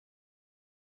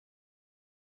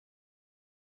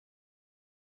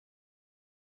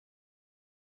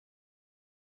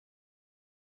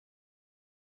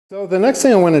So the next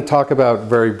thing I want to talk about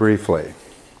very briefly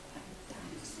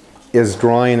is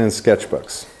drawing in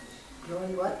sketchbooks.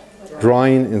 Drawing what?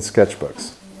 Drawing in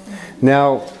sketchbooks.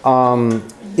 Now,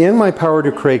 in my Power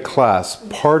to Create class,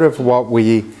 part of what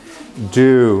we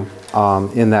do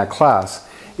in that class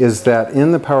is that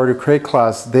in the Power to Create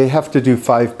class, they have to do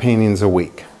 5 paintings a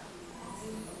week.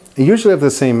 They usually have the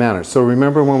same manner. So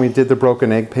remember when we did the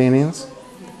broken egg paintings?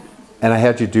 And I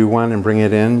had you do one and bring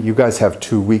it in? You guys have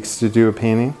 2 weeks to do a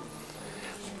painting.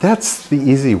 That's the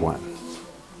easy one.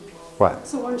 What?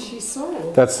 That's the one she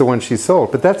sold. That's the one she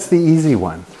sold, but that's the easy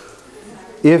one.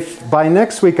 If by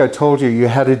next week I told you you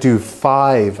had to do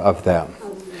 5 of them,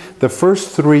 the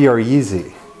first 3 are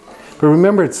easy. But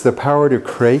remember, it's the Power to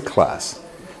Create class.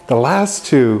 The last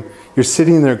 2, you're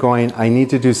sitting there going, I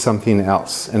need to do something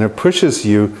else. And it pushes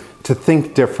you to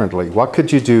think differently. What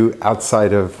could you do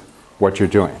outside of what you're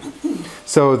doing?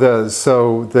 So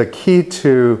the key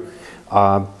to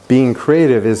being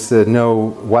creative is to know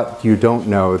what you don't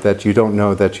know that you don't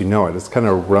know that you know it. It's kind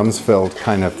of a Rumsfeld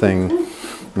kind of thing.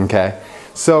 Okay?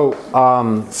 So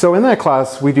in that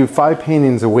class, we do 5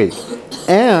 paintings a week.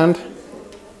 And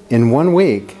in 1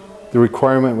 week, the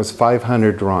requirement was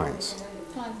 500 drawings.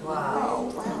 Wow.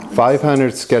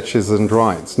 500 sketches and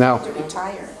drawings. Now, To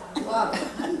retire.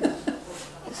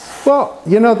 well,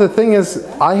 you know, the thing is,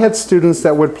 I had students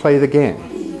that would play the game.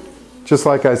 Just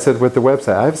like I said with the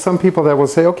website. I have some people that will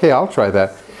say, okay, I'll try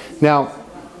that. Now,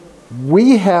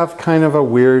 we have kind of a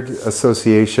weird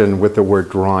association with the word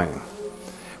drawing.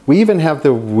 We even have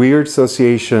the weird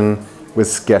association with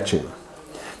sketching.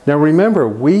 Now remember,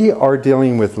 we are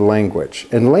dealing with language.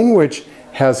 And language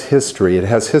has history. It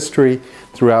has history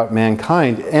throughout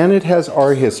mankind, and it has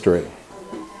our history.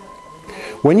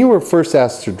 When you were first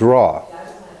asked to draw,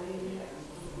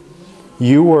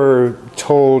 you were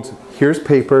told, here's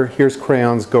paper, here's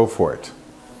crayons, go for it.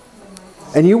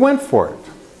 And you went for it.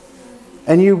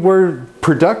 And you were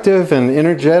productive and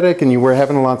energetic, and you were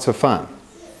having lots of fun,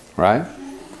 right?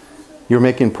 You were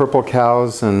making purple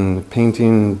cows and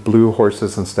painting blue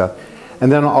horses and stuff.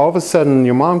 And then all of a sudden,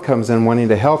 your mom comes in wanting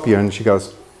to help you, and she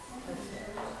goes,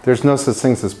 there's no such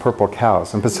things as purple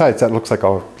cows. And besides, that looks like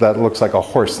a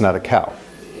horse, not a cow.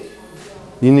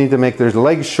 You need to make their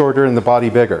legs shorter and the body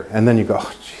bigger. And then you go,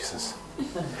 oh, Jesus.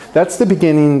 That's the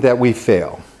beginning that we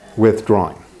fail with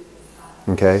drawing.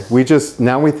 Okay?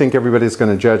 Now we think everybody's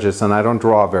going to judge us, and I don't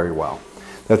draw very well.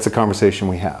 That's the conversation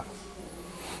we have.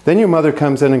 Then your mother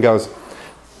comes in and goes,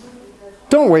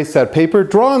 don't waste that paper,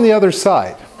 draw on the other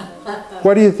side.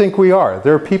 What do you think we are?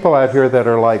 There are people out here that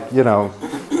are like, you know,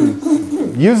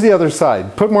 use the other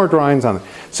side, put more drawings on it.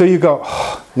 So you go,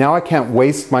 oh, now I can't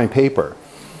waste my paper.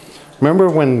 Remember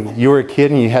when you were a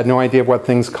kid and you had no idea what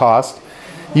things cost?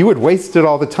 You would waste it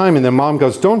all the time, and then mom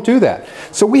goes, don't do that.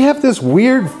 So we have this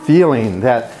weird feeling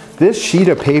that this sheet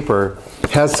of paper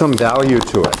has some value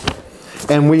to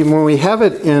it. And when we have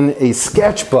it in a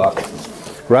sketchbook,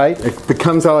 right? It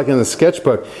comes out like in a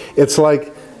sketchbook. It's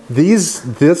like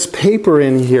this paper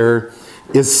in here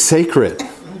is sacred.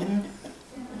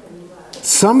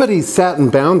 Somebody sat and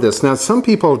bound this. Now some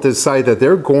people decide that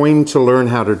they're going to learn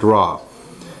how to draw.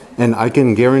 And I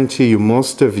can guarantee you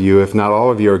most of you, if not all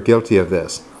of you, are guilty of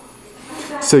this.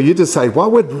 So you decide,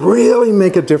 what would really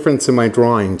make a difference in my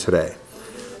drawing today?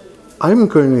 I'm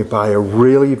going to buy a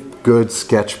really good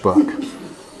sketchbook.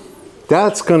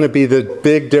 That's going to be the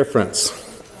big difference.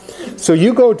 So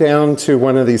you go down to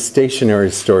one of these stationery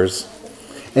stores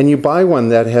and you buy one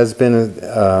that has been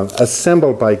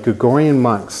assembled by Gregorian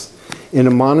monks in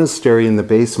a monastery in the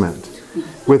basement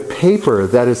with paper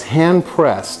that is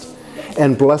hand-pressed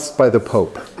and blessed by the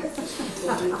Pope.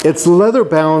 It's leather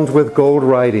bound with gold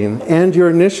writing and your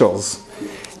initials.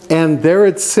 And there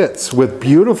it sits with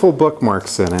beautiful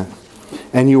bookmarks in it.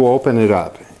 And you open it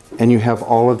up and you have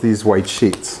all of these white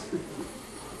sheets.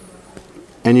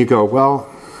 And you go, well,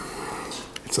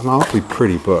 it's an awfully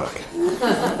pretty book.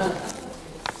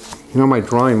 You know, my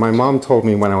drawing, my mom told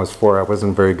me when I was 4 I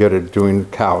wasn't very good at doing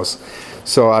cows.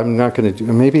 So I'm not going to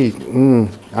do, maybe,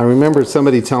 I remember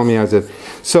somebody telling me I did.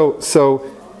 So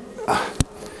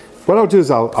what I'll do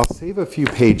is I'll save a few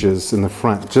pages in the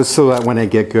front, just so that when I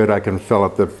get good I can fill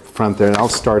up the front there. And I'll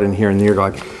start in here, and you're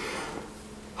like,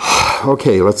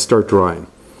 okay, let's start drawing.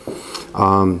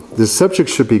 This subject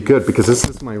should be good because this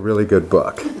is my really good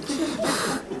book.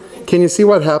 Can you see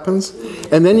what happens?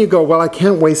 And then you go, well, I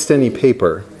can't waste any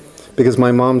paper because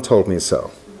my mom told me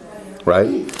so,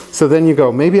 right? So then you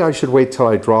go, maybe I should wait till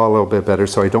I draw a little bit better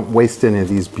so I don't waste any of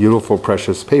these beautiful,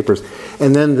 precious papers.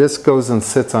 And then this goes and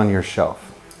sits on your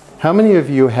shelf. How many of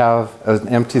you have an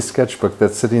empty sketchbook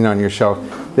that's sitting on your shelf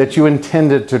that you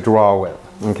intended to draw with?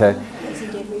 Okay.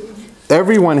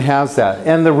 Everyone has that.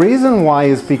 And the reason why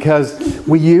is because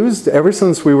we used, ever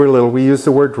since we were little, we used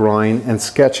the word drawing and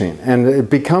sketching. And it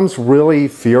becomes really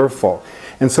fearful.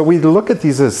 And so we look at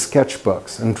these as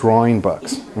sketchbooks and drawing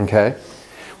books, okay?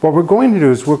 What we're going to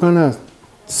do is we're going to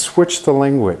switch the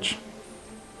language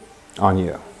on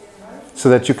you so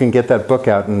that you can get that book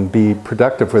out and be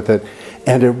productive with it.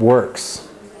 And it works.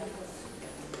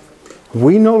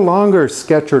 We no longer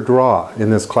sketch or draw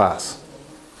in this class.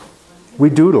 We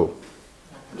doodle.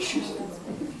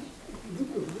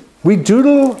 We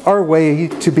doodle our way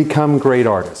to become great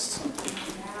artists.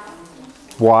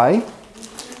 Why?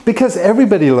 Because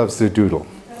everybody loves to doodle.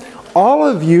 All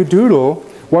of you doodle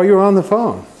while you're on the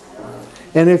phone.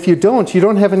 And if you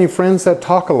don't have any friends that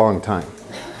talk a long time.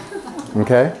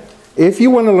 Okay? If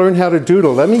you want to learn how to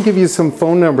doodle, let me give you some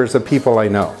phone numbers of people I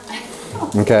know.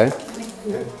 Okay?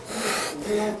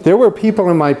 There were people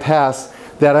in my past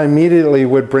that I immediately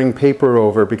would bring paper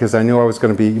over because I knew I was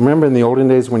going to be, remember in the olden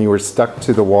days when you were stuck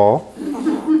to the wall,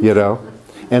 you know?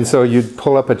 And so you'd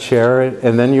pull up a chair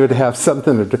and then you would have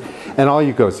something to do. And all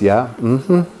you go is, yeah,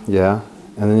 yeah.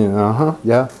 And then you,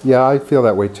 yeah, I feel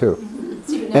that way too.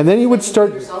 And then you would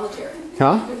start, huh?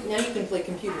 Now you can play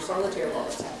computer solitaire all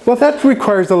the time. Well, that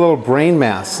requires a little brain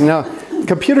mass. Now,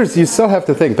 computers, you still have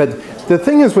to think. But the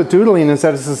thing is with doodling is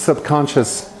that it's a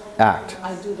subconscious act.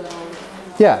 I do that all the time.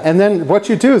 Yeah, and then what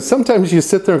you do is sometimes you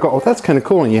sit there and go, oh, that's kind of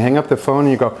cool. And you hang up the phone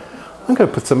and you go, I'm going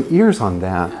to put some ears on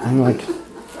that. And I'm like,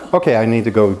 okay, I need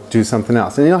to go do something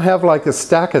else. And you'll have like a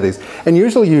stack of these. And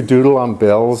usually you doodle on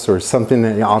bills or something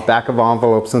that, you know, on back of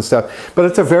envelopes and stuff. But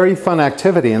it's a very fun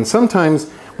activity. And sometimes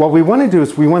what we want to do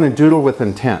is we want to doodle with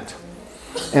intent.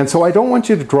 And so I don't want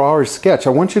you to draw or sketch.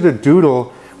 I want you to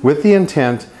doodle with the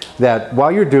intent that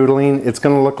while you're doodling, it's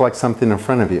going to look like something in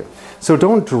front of you. So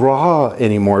don't draw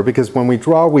anymore, because when we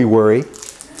draw, we worry.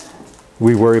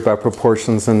 We worry about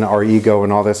proportions and our ego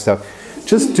and all that stuff.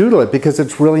 Just doodle it, because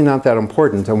it's really not that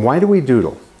important. And why do we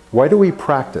doodle? Why do we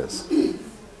practice?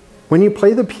 When you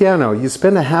play the piano, you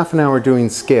spend a half an hour doing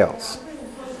scales.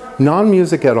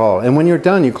 Non-music at all. And when you're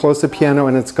done, you close the piano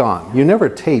and it's gone. You never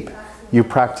tape you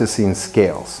practicing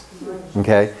scales.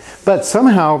 Okay? But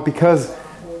somehow, because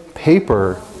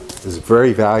paper is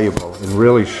very valuable and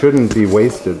really shouldn't be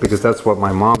wasted, because that's what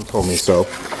my mom told me so,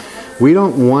 we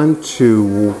don't want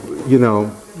to, you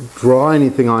know, draw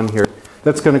anything on here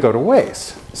that's going to go to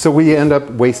waste. So we end up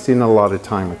wasting a lot of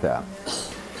time with that.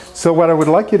 So what I would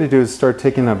like you to do is start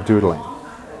taking up doodling.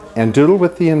 And doodle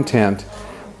with the intent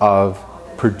of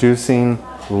producing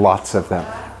lots of them.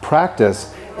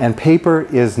 Practice, and paper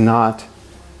is not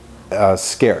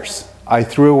scarce. I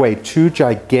threw away 2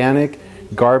 gigantic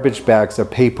garbage bags of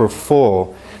paper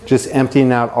full, just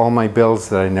emptying out all my bills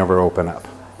that I never open up.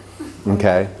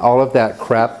 Okay? All of that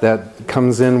crap that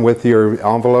comes in with your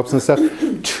envelopes and stuff,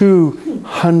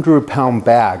 200-pound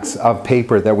bags of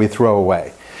paper that we throw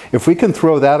away. If we can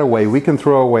throw that away, we can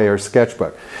throw away our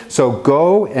sketchbook. So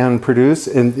go and produce,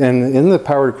 and in the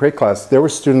Power to Create class, there were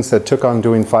students that took on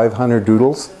doing 500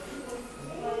 doodles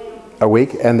a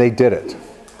week, and they did it.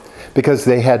 Because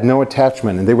they had no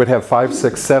attachment, and they would have 5,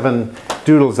 6, 7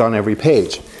 doodles on every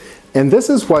page. And this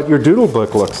is what your doodle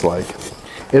book looks like.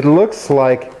 It looks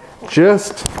like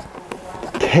just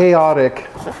chaotic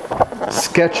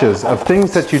sketches of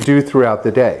things that you do throughout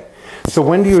the day. So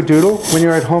when do you doodle? When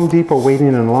you're at Home Depot waiting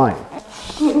in line.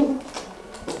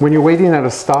 When you're waiting at a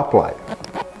stoplight.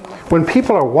 When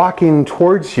people are walking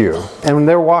towards you and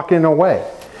they're walking away.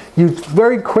 You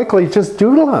very quickly just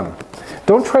doodle them.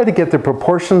 Don't try to get the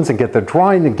proportions and get the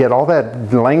drawing and get all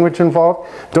that language involved.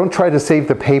 Don't try to save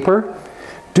the paper.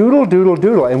 Doodle, doodle,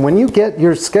 doodle. And when you get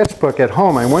your sketchbook at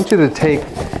home, I want you to take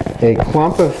a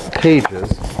clump of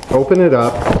pages, open it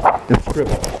up, and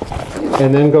scribble.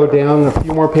 And then go down a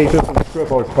few more pages and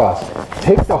scribble across.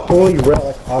 Take the holy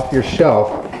relic off your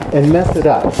shelf and mess it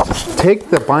up. Take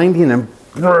the binding and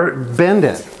bend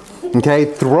it. Okay?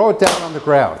 Throw it down on the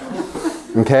ground.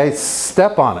 Okay?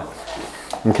 Step on it.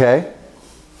 Okay?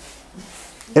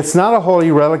 It's not a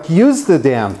holy relic. Use the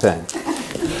damn thing.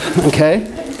 Okay?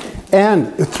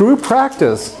 And through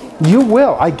practice, you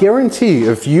will. I guarantee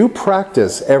you, if you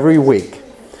practice every week,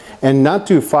 and not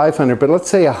do 500, but let's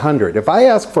say 100. If I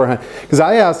ask for 100, because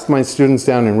I asked my students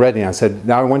down in Reading, I said,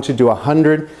 now I want you to do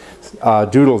 100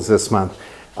 doodles this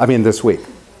week.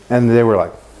 And they were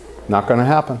like, not going to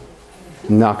happen.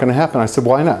 Not going to happen. I said,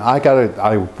 why not?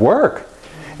 I work.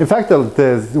 In fact,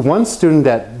 the one student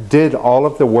that did all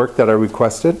of the work that I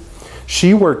requested,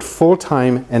 she worked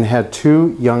full-time and had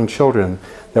 2 young children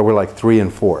that were like 3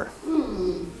 and 4.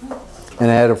 And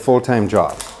I had a full-time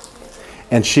job.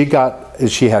 And she got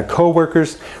she had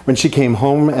coworkers. When she came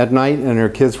home at night and her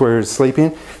kids were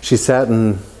sleeping, she sat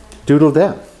and doodled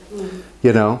them.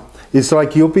 You know, it's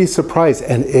like you'll be surprised,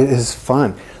 and it is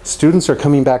fun. Students are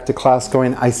coming back to class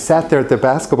going, I sat there at the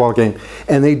basketball game,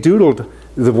 and they doodled.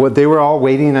 They were all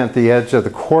waiting at the edge of the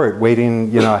court,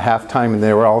 waiting, you know, halftime, and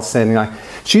they were all standing like.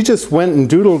 She just went and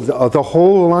doodled the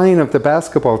whole line of the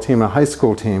basketball team, a high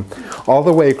school team, all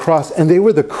the way across, and they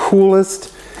were the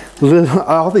coolest.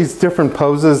 All these different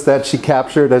poses that she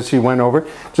captured as she went over,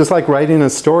 just like writing a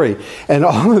story, and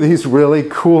all of these really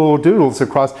cool doodles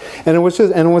across. And it was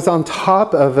just, and it was on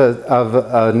top of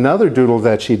another doodle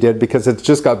that she did, because it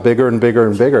just got bigger and bigger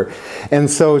and bigger. And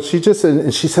so she just,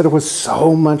 and she said it was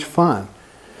so much fun.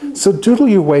 So doodle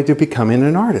your way to becoming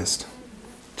an artist.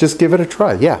 Just give it a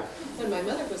try. Yeah. When my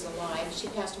mother was alive, she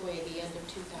passed away at the end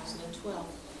of 2012.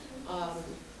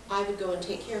 I would go and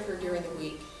take care of her during the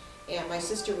week. And my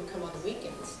sister would come on the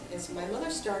weekends. And so my mother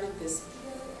started this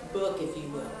book, if you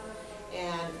will.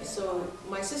 And so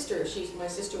my sister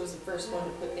was the first one to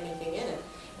put anything in it.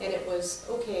 And it was,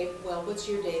 okay, well, what's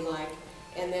your day like?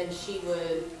 And then she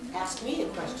would ask me a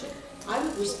question. I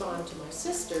would respond to my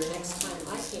sister next time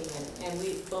I came in, and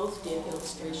we both did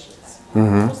illustrations. It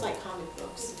was like comic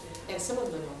books. And some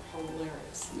of them are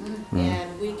hilarious.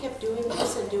 And we kept doing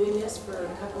this for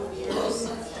a couple of years.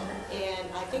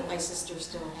 And I think my sister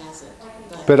still has it.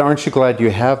 But aren't you glad you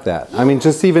have that? I mean,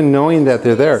 just even knowing that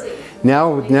they're there.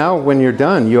 Now when you're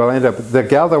done, you'll end up, the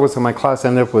gal that was in my class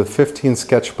ended up with 15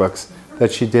 sketchbooks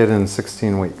that she did in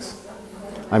 16 weeks.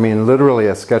 I mean, literally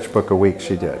a sketchbook a week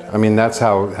she did. I mean, that's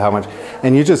how much,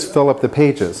 and you just fill up the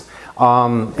pages.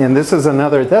 And this is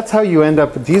another, that's how you end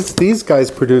up, these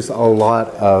guys produce a lot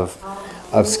of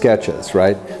sketches,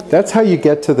 right? That's how you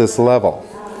get to this level.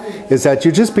 Is that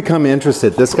you just become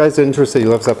interested. This guy's interested, he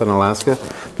lives up in Alaska.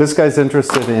 This guy's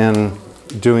interested in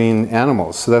doing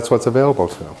animals, so that's what's available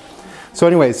to him. So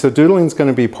anyway, so doodling's going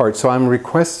to be part. So I'm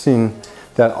requesting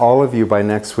that all of you by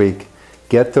next week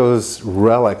get those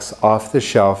relics off the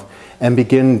shelf and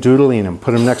begin doodling them.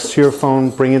 Put them next to your phone,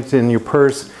 bring it in your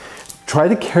purse. Try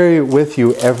to carry it with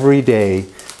you every day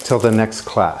till the next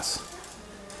class.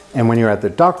 And when you're at the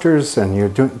doctor's and you're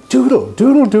doing doodle,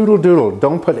 doodle, doodle, doodle.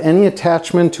 Don't put any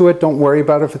attachment to it. Don't worry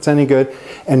about if it's any good.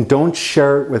 And don't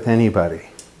share it with anybody.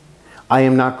 I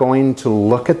am not going to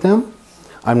look at them.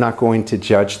 I'm not going to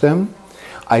judge them.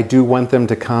 I do want them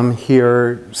to come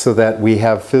here so that we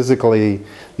have physically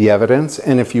the evidence.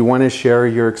 And if you want to share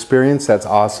your experience, that's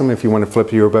awesome. If you want to flip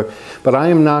to your book. But I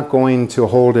am not going to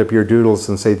hold up your doodles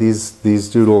and say these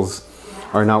doodles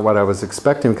are not what I was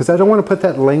expecting. Because I don't want to put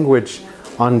that language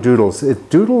on doodles.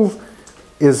 Doodle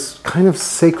is kind of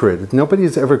sacred.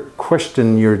 Nobody's ever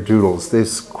questioned your doodles. They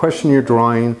question your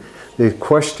drawing. They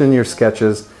question your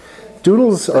sketches.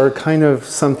 Doodles are kind of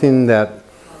something that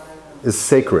is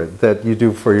sacred, that you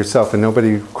do for yourself, and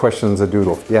nobody questions a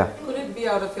doodle. Yeah? Could it be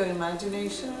out of your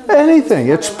imagination? Anything.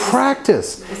 It's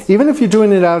practice. Even if you're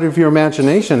doing it out of your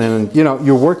imagination and you know,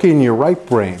 you're working your right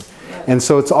brain. And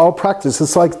so it's all practice.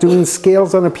 It's like doing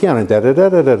scales on a piano. Da, da, da,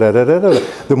 da, da, da, da, da.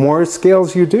 The more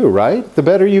scales you do, right, the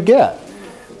better you get.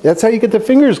 That's how you get the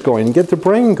fingers going, get the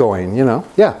brain going, you know.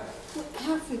 Yeah?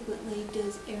 How frequently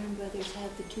does Aaron Brothers have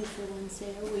the 2-for-1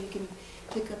 sale where you can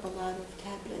pick up a lot of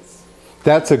tablets?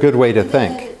 That's a good way to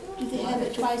think. Do they have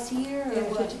it twice a year? Or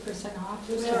what? 50% off.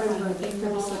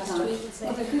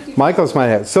 Michael's might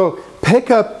have. So pick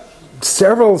up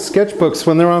several sketchbooks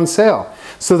when they're on sale,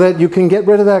 so that you can get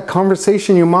rid of that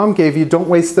conversation your mom gave you, don't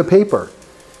waste the paper.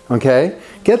 Okay?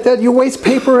 Get that, you waste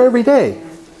paper every day.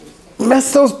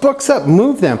 Mess those books up,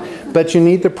 move them. But you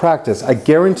need to practice. I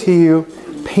guarantee you,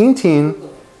 painting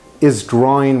is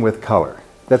drawing with color.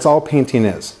 That's all painting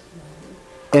is.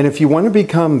 And if you want to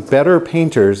become better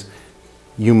painters,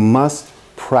 you must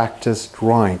practice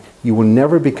drawing. You will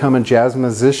never become a jazz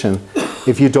musician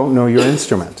if you don't know your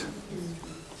instrument.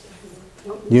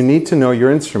 You need to know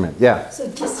your instrument, yeah. So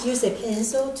just use a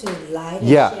pencil to light a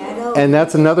Yeah, shadow? and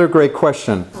that's another great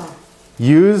question.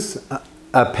 Use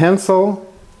a pencil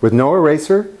with no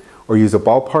eraser, or use a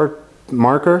ballpark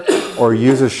marker, or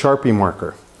use a Sharpie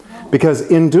marker. Because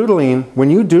in doodling, when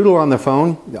you doodle on the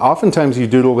phone, oftentimes you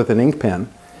doodle with an ink pen,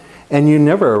 and you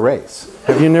never erase.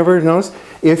 Have you never noticed?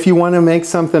 If you want to make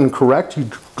something correct, you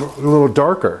draw a little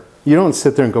darker. You don't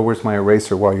sit there and go, where's my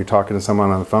eraser, while you're talking to someone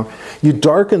on the phone. You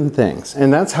darken things,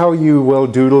 and that's how you will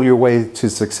doodle your way to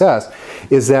success,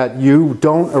 is that you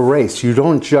don't erase, you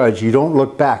don't judge, you don't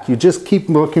look back, you just keep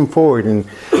looking forward,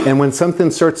 and when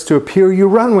something starts to appear, you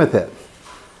run with it.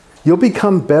 You'll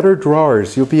become better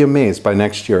drawers. You'll be amazed by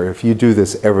next year if you do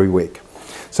this every week.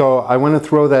 So I want to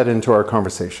throw that into our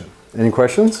conversation. Any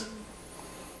questions?